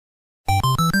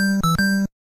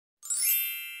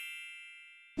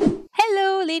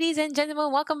and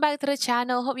gentlemen, welcome back to the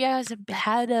channel. Hope you guys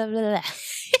had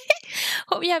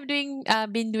hope you have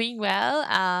been doing well.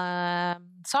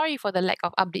 Sorry for the lack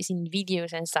of updates in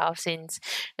videos and stuff, since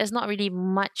there's not really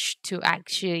much to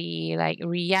actually like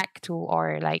react to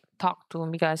or like talk to,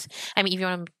 because I mean, if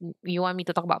you want me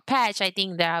to talk about patch, I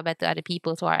think there are better other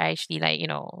people who are actually like,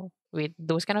 with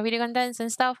those kind of video contents and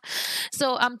stuff.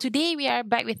 So today we are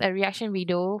back with a reaction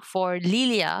video for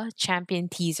Lilia champion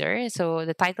teaser. So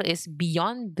the title is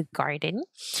Beyond the Garden.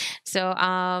 So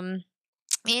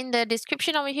in the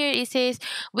description over here, it says,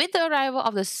 with the arrival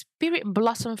of the Spirit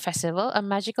Blossom Festival, a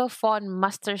magical fawn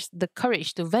musters the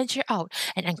courage to venture out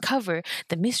and uncover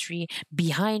the mystery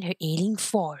behind her ailing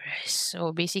forest.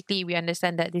 So basically, we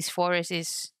understand that this forest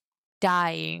is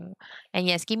dying. And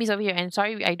yes, Kimi's over here. And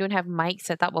sorry, I don't have mic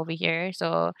set up over here.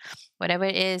 So whatever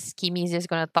it is, Kimi's just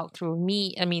gonna talk through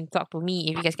me. Talk to me.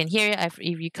 If you guys can hear it, if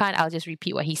you can't, I'll just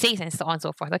repeat what he says and so on and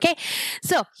so forth. Okay.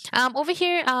 So over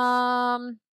here,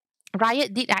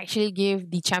 Riot did actually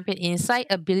give the champion insight,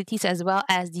 abilities, as well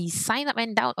as the sign up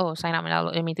and download. Oh, sign up and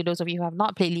download. I mean, to those of you who have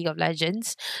not played League of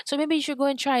Legends, so maybe you should go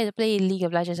and try to play League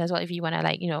of Legends as well if you wanna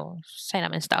like sign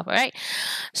up and stuff. All right.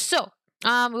 So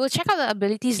we'll check out the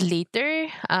abilities later.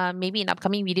 Maybe in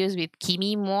upcoming videos with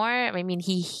Kimi more. I mean,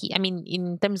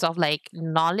 in terms of like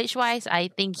knowledge wise, I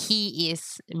think he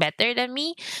is better than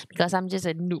me because I'm just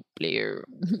a noob player.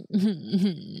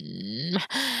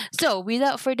 So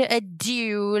without further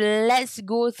ado, let's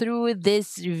go through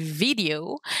this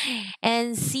video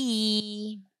and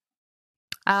see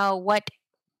what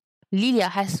Lilia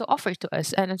has to offer to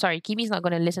us. And I'm sorry, Kimi's not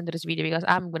gonna listen to this video because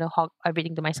I'm gonna hog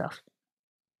everything to myself.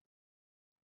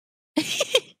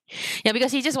 Yeah,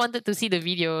 because he just wanted to see the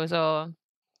video, so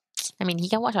I mean he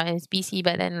can watch on his PC,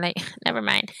 but then like never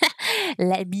mind.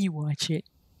 Let me watch it.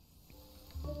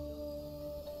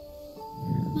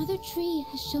 Mother Tree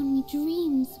has shown me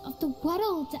dreams of the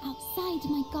world outside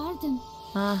my garden.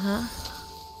 Uh-huh.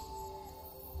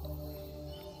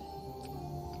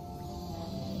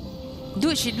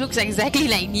 Dude, she looks exactly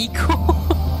like Nico.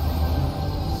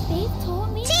 They've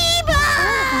taught me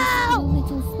Timo! a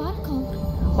little sparkle.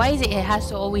 Why is it has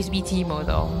to always be Timo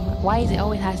though? Why is it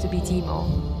always has to be Timo?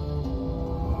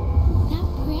 That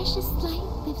precious light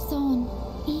lives on,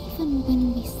 even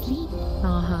when we sleep.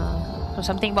 Uh-huh. So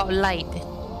something about light.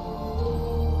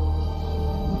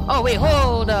 Oh wait,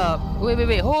 hold up.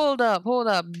 Wait, hold up.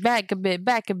 Back a bit.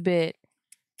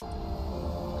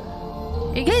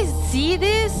 You guys see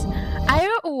this? I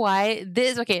don't know why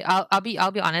this. Okay, I'll be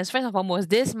honest. First and foremost,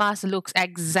 this mask looks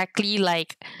exactly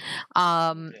like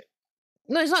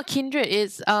no, it's not Kindred.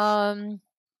 It's Kimetsu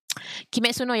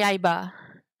no Yaiba.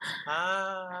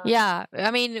 Ah. Yeah,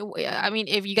 I mean,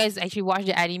 if you guys actually watch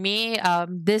the anime,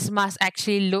 this mask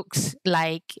actually looks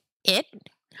like it,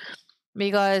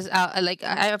 because like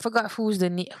I forgot who's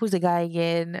the guy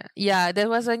again. Yeah, there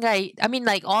was a guy. I mean,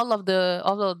 like all of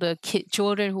the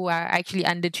children who are actually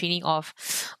under training of.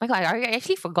 Oh my God, I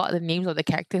actually forgot the names of the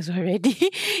characters already.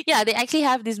 Yeah, they actually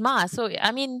have this mask. So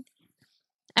I mean,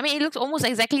 it looks almost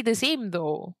exactly the same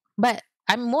though. But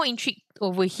I'm more intrigued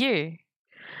over here.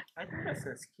 I think that's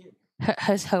her skin.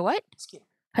 Her what? Skin.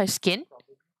 Her skin?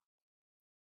 Probably.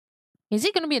 Is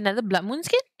it gonna be another Blood Moon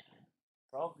skin?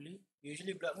 Probably.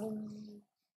 Usually Blood Moon.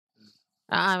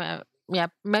 Yeah,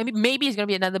 maybe it's gonna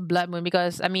be another Blood Moon,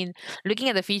 because I mean, looking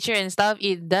at the feature and stuff,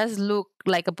 it does look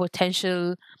like a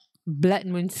potential Blood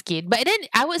Moon skin. But then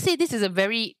I would say this is a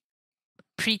very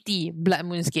pretty Blood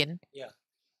Moon skin. Yeah.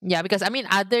 Yeah, because I mean,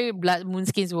 other Blood Moon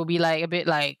skins will be like a bit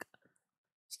like,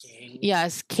 Scary. yeah,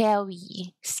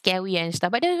 scary and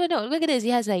stuff. But no, look at this. It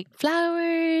has like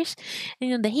flowers,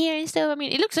 the hair and stuff. I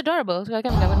mean, it looks adorable. So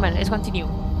never mind. Let's continue.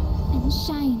 And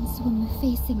shines when we're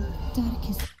facing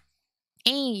darkest.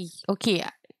 Hey, okay,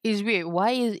 it's weird.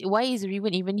 Why is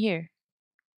Riven even here?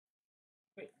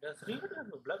 Wait, does Raven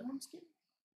have a Blood Moon skin?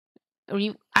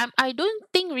 I don't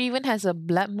think Riven has a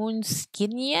Blood Moon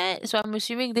skin yet, so I'm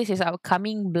assuming this is our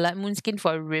coming Blood Moon skin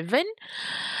for Riven.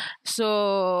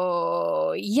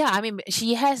 So yeah, I mean,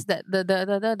 she has the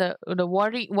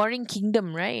Warring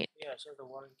Kingdom, right? Yeah, she has the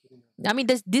Warring Kingdom. I mean,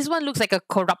 this one looks like a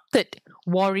corrupted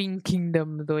Warring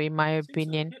Kingdom, though, in my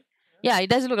opinion. Yeah, it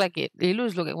does look like it. It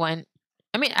looks like one.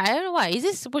 I mean, I don't know why. Is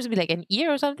this supposed to be like an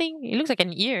ear or something? It looks like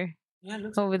an ear. Yeah, it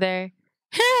looks over there.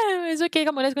 It's okay.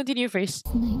 Come on, let's continue first.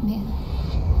 Nightmare.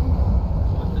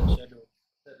 like shadow. Is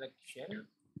that like shadow?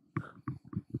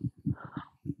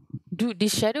 Dude,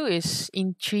 this shadow is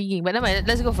intriguing. But never mind,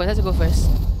 let's go first.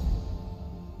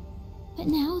 But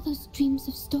now those dreams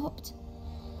have stopped.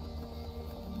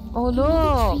 Oh The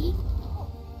no! tree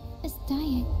is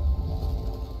dying.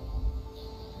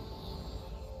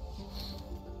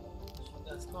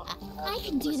 That's not.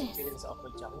 can do first this. experience of a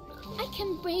jungler. I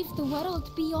can brave the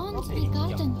world beyond Okay, the yeah.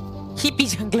 garden. Hippie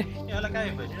jungler. Yeah, like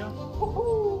Ivan, you know.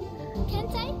 Woohoo!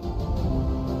 Can't I?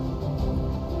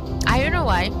 I don't know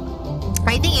why.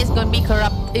 I think it's gonna be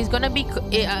corrupt. It's gonna be.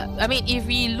 I mean, if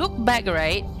we look back,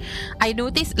 right? I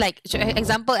noticed, like,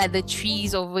 example at the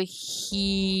trees over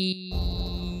here.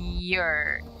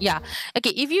 Yeah.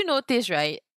 Okay. If you notice,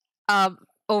 right?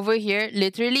 Over here,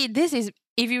 literally, this is.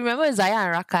 If you remember Zaya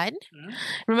and Rakan, Mhm.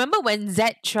 remember when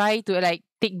Zed tried to like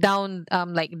take down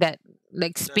like that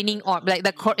like spinning orb, like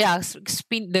the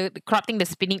spin the corrupting the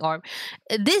spinning orb.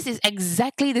 This is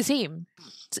exactly the same.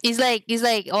 It's like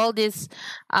all this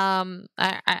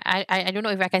I don't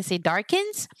know if I can say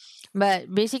darkens,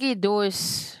 but basically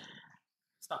those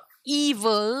Stuff.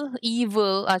 evil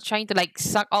are trying to like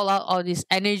suck all this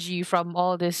energy from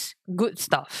all this good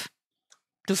stuff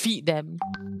to feed them.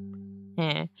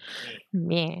 Yeah.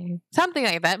 Yeah. Something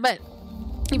like that. But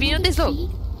if you Mother notice, look, Tree?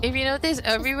 if you notice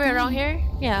everywhere around here,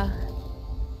 yeah,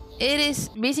 it is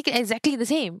basically exactly the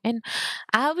same. And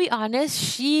I'll be honest,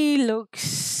 she looks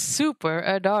super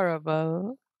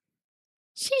adorable.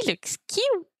 She looks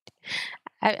cute.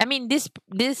 I mean, this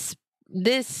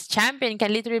champion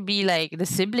can literally be like the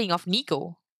sibling of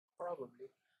Nico.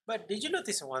 Probably. But did you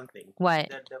notice one thing? What?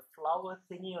 That the flower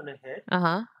thingy on the head, Uh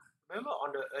huh. remember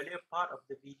on the earlier part of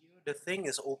the video, the thing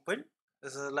is open.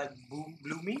 It's like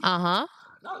blooming. Uh huh.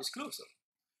 Now it's closed.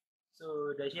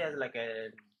 So does she have like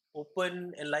an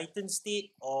open, enlightened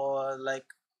state, or like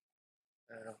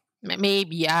I don't know.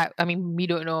 Maybe I mean we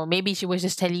don't know. Maybe she was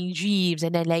just telling dreams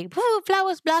and then like "Woo,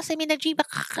 flowers blossom in a dream."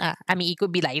 I mean it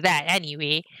could be like that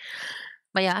anyway.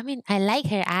 But yeah, I mean I like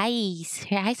her eyes.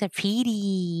 Her eyes are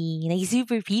pretty, like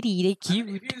super pretty. They're I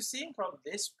mean, cute. if you see from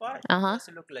this part, Uh it huh. does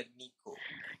look like Nico.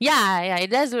 Yeah, it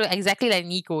does look exactly like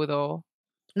Nico though.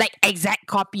 Like exact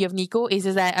copy of Nico. It's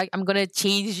just that I'm gonna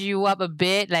change you up a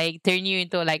bit, like turn you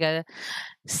into like a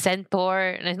centaur.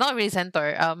 And it's not really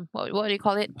centaur. What do you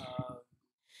call it?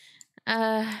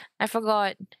 I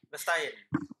forgot. Bastian.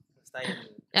 Bastian.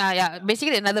 Yeah,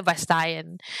 basically another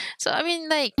Vastayan. So I mean,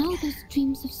 like, Now those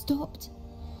dreams have stopped.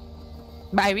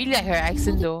 but I really like her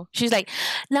accent though. She's like,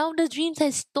 now the dreams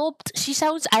has stopped. She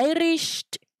sounds Irish.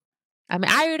 I'm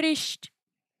Irish.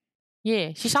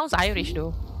 Yeah, she sounds Irish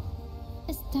though.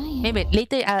 It's dying. Maybe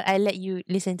later I'll let you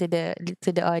listen to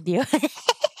the audio.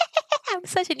 I'm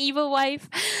such an evil wife.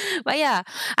 But yeah,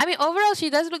 I mean overall she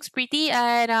does looks pretty,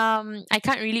 and I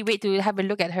can't really wait to have a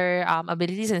look at her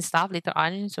abilities and stuff later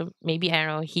on. So maybe I don't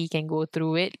know he can go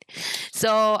through it.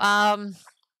 So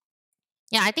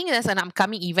yeah, I think there's an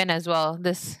upcoming event as well.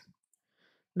 This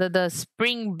the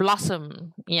spring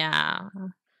blossom. Yeah.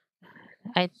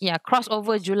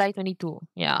 Crossover July 22.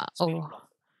 Yeah. Spirit Oh. Blossom.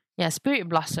 Yeah, Spirit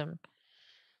Blossom.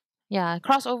 Yeah,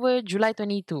 crossover July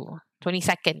 22.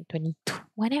 22nd, 22.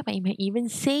 What am I even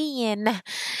saying?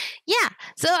 Yeah.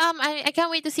 So I can't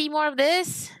wait to see more of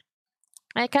this.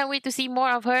 I can't wait to see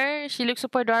more of her. She looks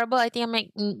super adorable. I think I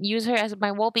might use her as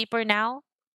my wallpaper now.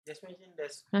 Just mention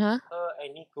there's Uh-huh. her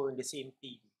and Nico in the same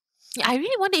team. Yeah, I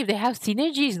really wonder if they have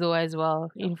synergies though as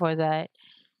well in for that.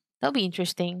 That'll be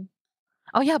interesting.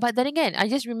 Oh yeah, but then again, I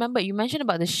just remember you mentioned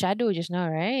about the shadow just now,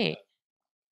 right?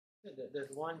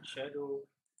 There's one shadow.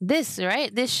 This,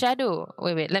 right? This shadow.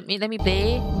 Wait, let me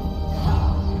play.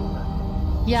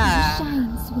 It Yeah.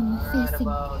 shines when we're Right facing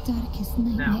about the darkest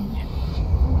now.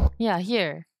 nightmare. Yeah,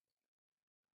 here.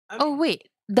 I Oh mean, wait.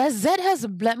 Does Zed has a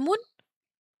blood moon?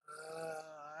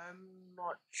 I'm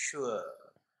not sure.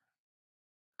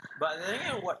 But then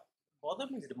again, what bothers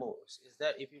me the most is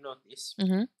that if you notice,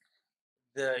 Mm-hmm.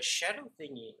 the shadow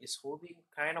thingy is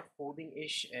holding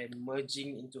ish and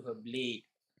merging into her blade.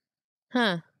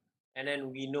 Huh. And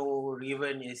then we know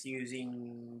Riven is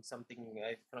using something,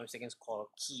 I don't know, seconds called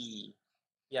Key.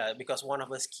 Yeah, because one of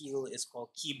her skill is called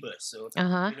Key Burst. So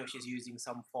Uh-huh. we know she's using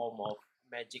some form of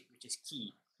magic which is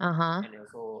Key. Uh-huh. And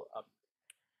also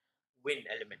wind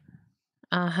element.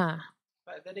 Uh-huh.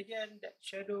 But then again, that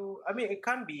shadow, I mean, it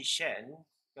can't be Shen.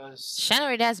 Because Shan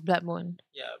already has blood moon.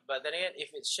 yeah, but then again,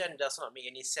 if it's Shen, it does not make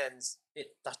any sense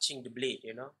it touching the blade,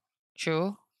 you know?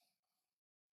 True.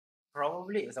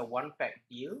 Probably it's a one-pack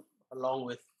deal along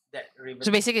with that Riven.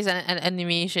 So basically it's an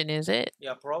animation, is it?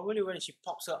 Yeah, probably when she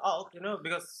pops her out, you know,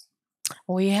 because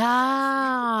Oh you touch the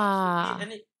yeah. blade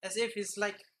and it as if it's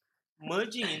like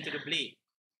merging into the blade.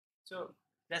 So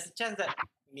there's a chance that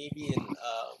maybe in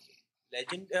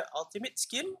Legend Ultimate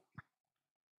skin.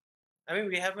 I mean,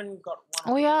 we haven't got one.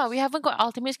 Oh of yeah, those. we haven't got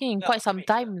ultimate skin in Yeah, quite some Ultimate,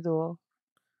 yeah. time though.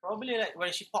 Probably like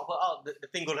when she pop her out, the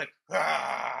thing go like.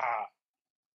 "Ah!"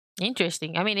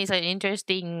 Interesting. I mean, it's an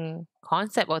interesting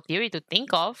concept or theory to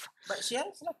think of. But she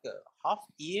has like a half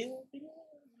ear thing.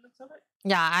 Looks of it.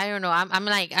 Yeah, I don't know. I'm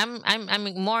like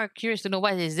I'm more curious to know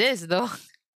what is this though.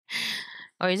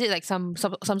 Or is it like some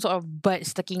sort of butt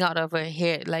sticking out of her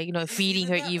head, like It's feeding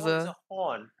either her that or it's evil? a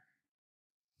horn.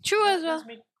 True as That well. does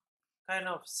make kind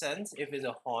of sense if it's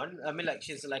a horn. I mean, like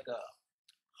she's like a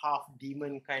half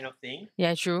demon kind of thing.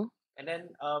 Yeah, true. And then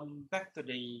back to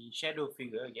the shadow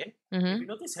figure again. If Mm-hmm. you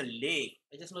notice her leg,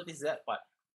 I just noticed that part.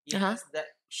 It Uh-huh. has that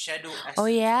shadow Oh essence on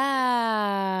it. So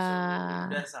yeah.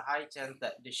 there's a high chance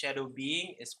that the shadow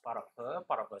being is part of her,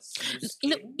 part of her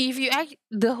skin. If you act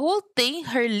the whole thing,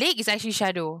 her leg is actually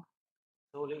shadow.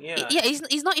 So yeah, Yeah,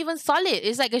 it's not even solid.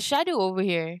 It's like a shadow over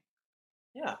here.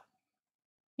 yeah.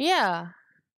 Yeah.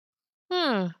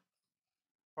 Hmm.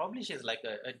 Probably she's like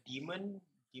a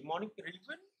demonic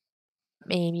raven.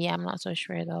 Maybe I'm not so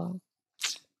sure though.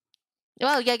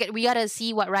 Well, yeah, we gotta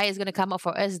see what Riot is gonna come up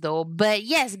for us though. But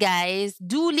yes, guys,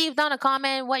 do leave down a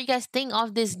comment what you guys think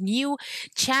of this new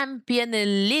champion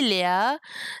Lilia.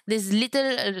 This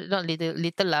little, not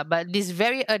little lah, but this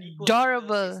very People's younger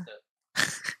adorable.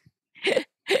 sister.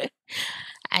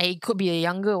 I could be a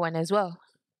younger one as well.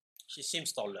 She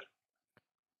seems taller.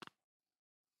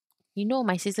 You know,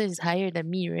 my sister is higher than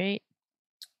me, right?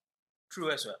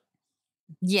 True as well.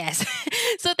 Yes.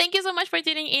 So thank you so much for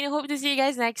tuning in. Hope to see you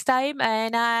guys next time.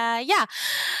 And yeah,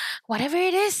 whatever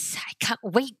it is, I can't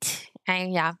wait.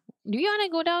 And yeah, do you wanna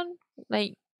go down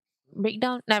like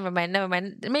breakdown? Never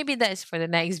mind. Maybe that's for the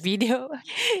next video.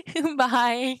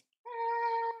 Bye.